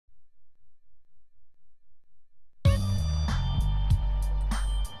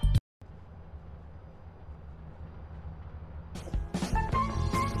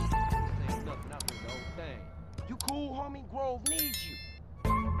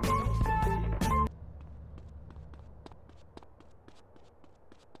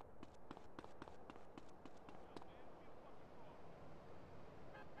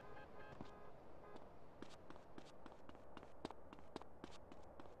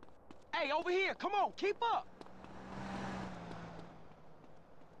Hey, over here, come on, keep up.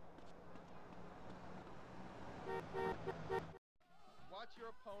 Watch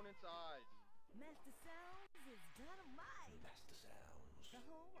your opponent's eyes. Master Sounds is dynamite. Master Sounds. The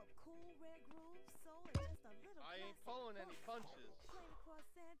home of cool red grooves, soul, and just a little I ain't classic pulling any funk. punches. Playing across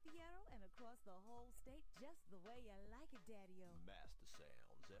San Andreas and across the whole state, just the way you like it, Daddy-O. Master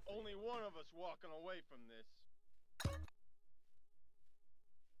Sounds. Only one of us walking away from this.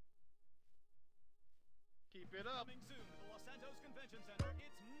 Keep it up. Coming soon to the Los Santos Convention Center,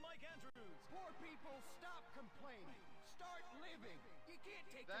 it's Mike Andrews. Poor people, stop complaining. Start living. You can't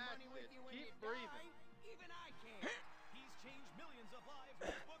take the That's money with it. you when Keep you breathing. die. Even I can't. He's changed millions of lives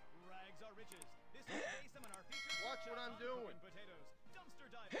with his book, Rags Are Riches. This all-day seminar features Watch what I'm doing. cooking potatoes,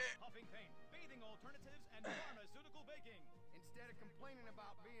 dumpster diving, puffing paint, bathing alternatives, and pharmaceutical baking. Instead of complaining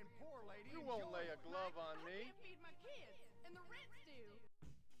about being poor, lady, You won't enjoy lay a it. glove on I me. can't feed my kids, and the rent's due.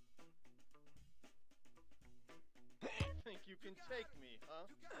 Think you can take me, huh?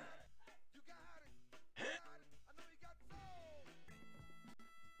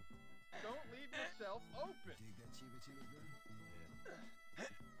 Don't leave yourself open. Dig that chiba chiba girl? Yeah.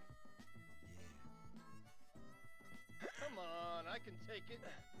 Come on, I can take it. They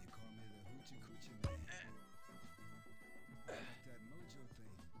call me the hoochie coochie man. I like that mojo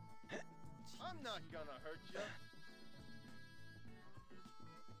thing. I'm not gonna hurt you.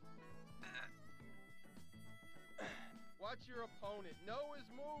 Watch your opponent. Know his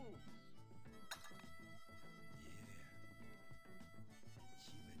moves. Yeah.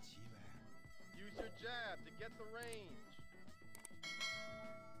 Chiba chiba. Use your jab to get the range.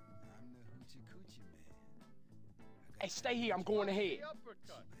 I'm the hoochie coochie man. Hey, stay here, I'm going ahead. The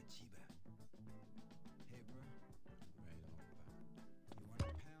uppercut. Chiba chiba. Hey, bro. Right on, bro. You want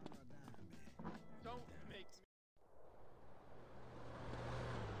a pound or a dime, man? Don't make me.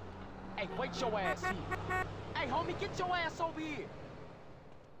 Hey, wait your ass here. Hey, homie, get your ass over here.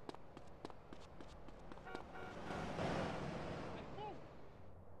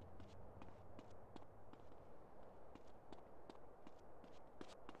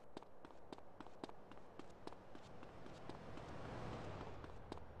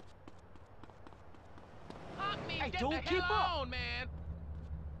 Hey, dude, keep up, man.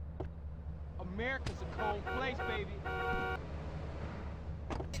 America's a cold place, baby.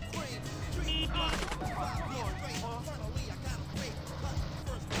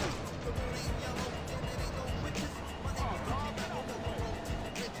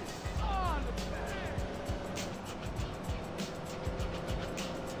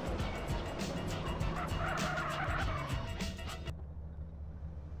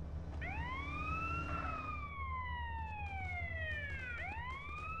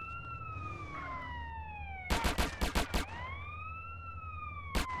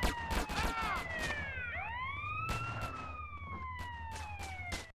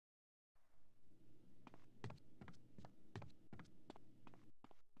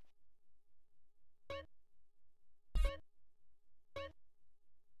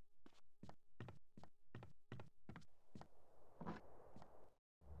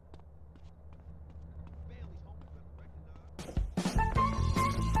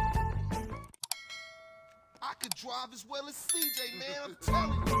 I could drive as well as CJ, man, I'm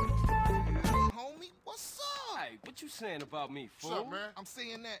telling you. Hey, homie, what's up? Hey, what you saying about me, fool? What's up, man? I'm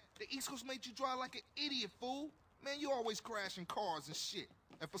saying that the East Coast made you drive like an idiot, fool. Man, you always crashing cars and shit.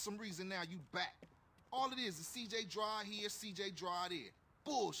 And for some reason now you back. All it is CJ drive here, CJ drive there.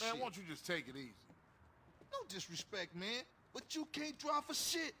 Bullshit. Man, why don't you just take it easy? No disrespect, man, but you can't drive for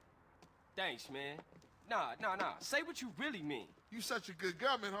shit. Thanks, man. Nah. Say what you really mean. You such a good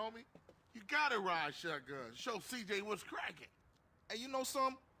gunman, homie. You gotta ride shotgun. Show CJ what's cracking. Hey, you know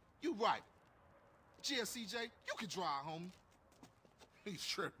something? You right. Yeah, CJ, you can drive, homie. He's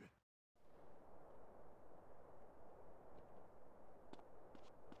tripping.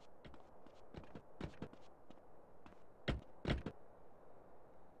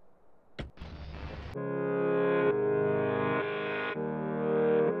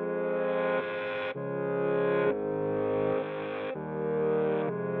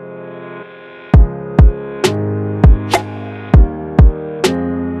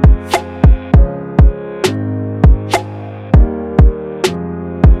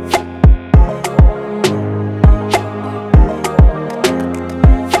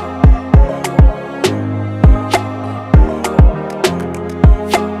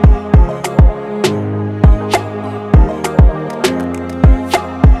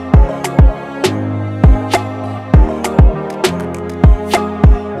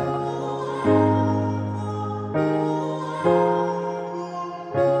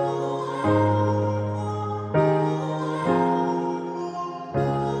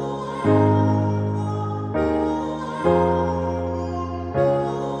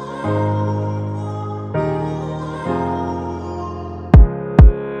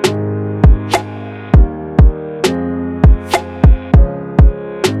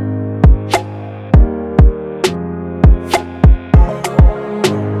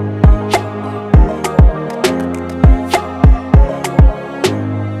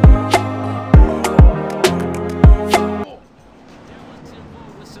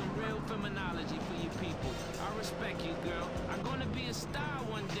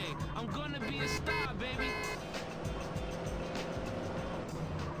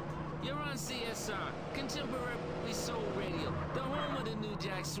 on CSR, Contemporary Soul Radio, the home of the New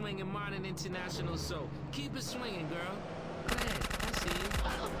Jack Swing and modern international soul. Keep it swinging, girl. Go ahead, I see you.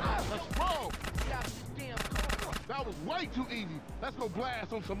 Let's roll! That was way too easy. Let's go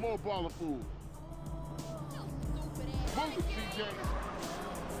blast on some more baller fools. Move it, CJ.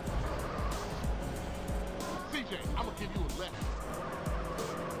 CJ, I'm gonna give you a lesson.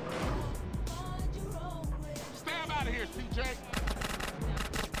 Stab out of here, CJ.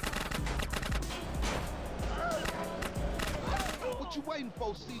 What you waiting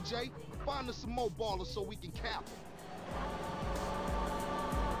for, CJ? Find us some more ballers so we can cap them.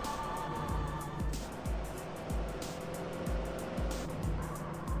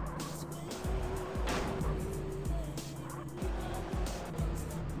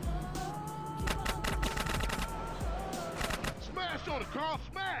 Smash on it, Carl,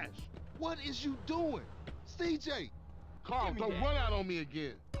 smash! What is you doing? CJ! Carl, don't run out on me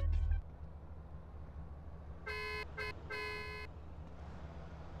again.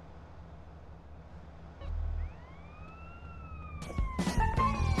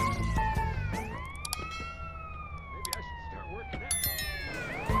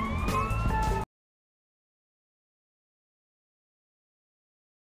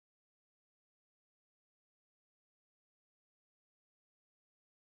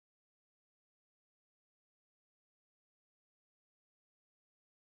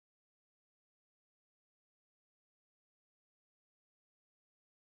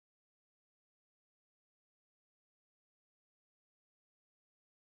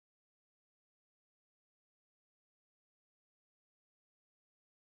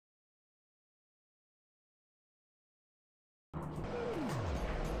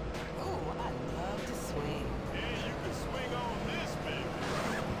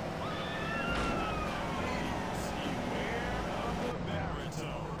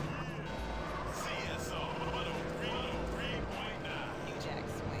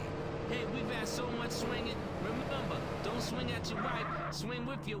 So much swinging. Remember, don't swing at your wife, swing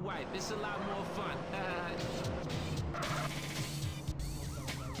with your wife. It's a lot more fun.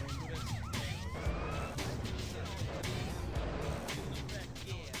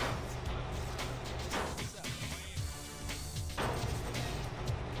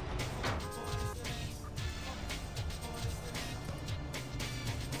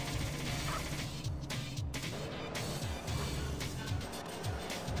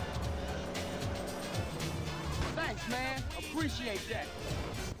 Man, appreciate that.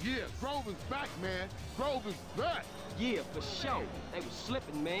 Yeah, Grove is back, man. Grove is back. Yeah, for sure. They was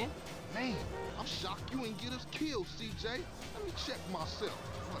slipping, man. Man, I'm shocked you ain't get us killed, CJ. Let me check myself.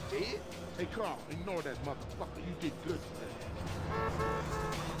 Am I dead? Hey, Carl, ignore that motherfucker. You did good today.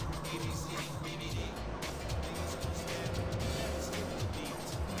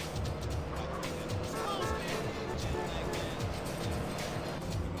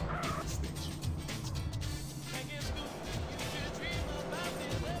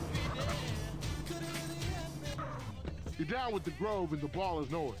 You're down with the Grove and the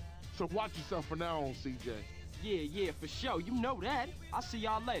ballers know it. So watch yourself from now on, CJ. Yeah, for sure. You know that. I'll see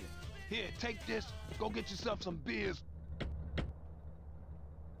y'all later. Here, take this. Go get yourself some beers.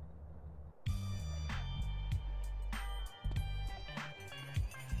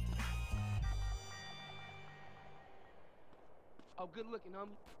 Oh, good looking,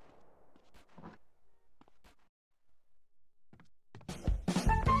 homie.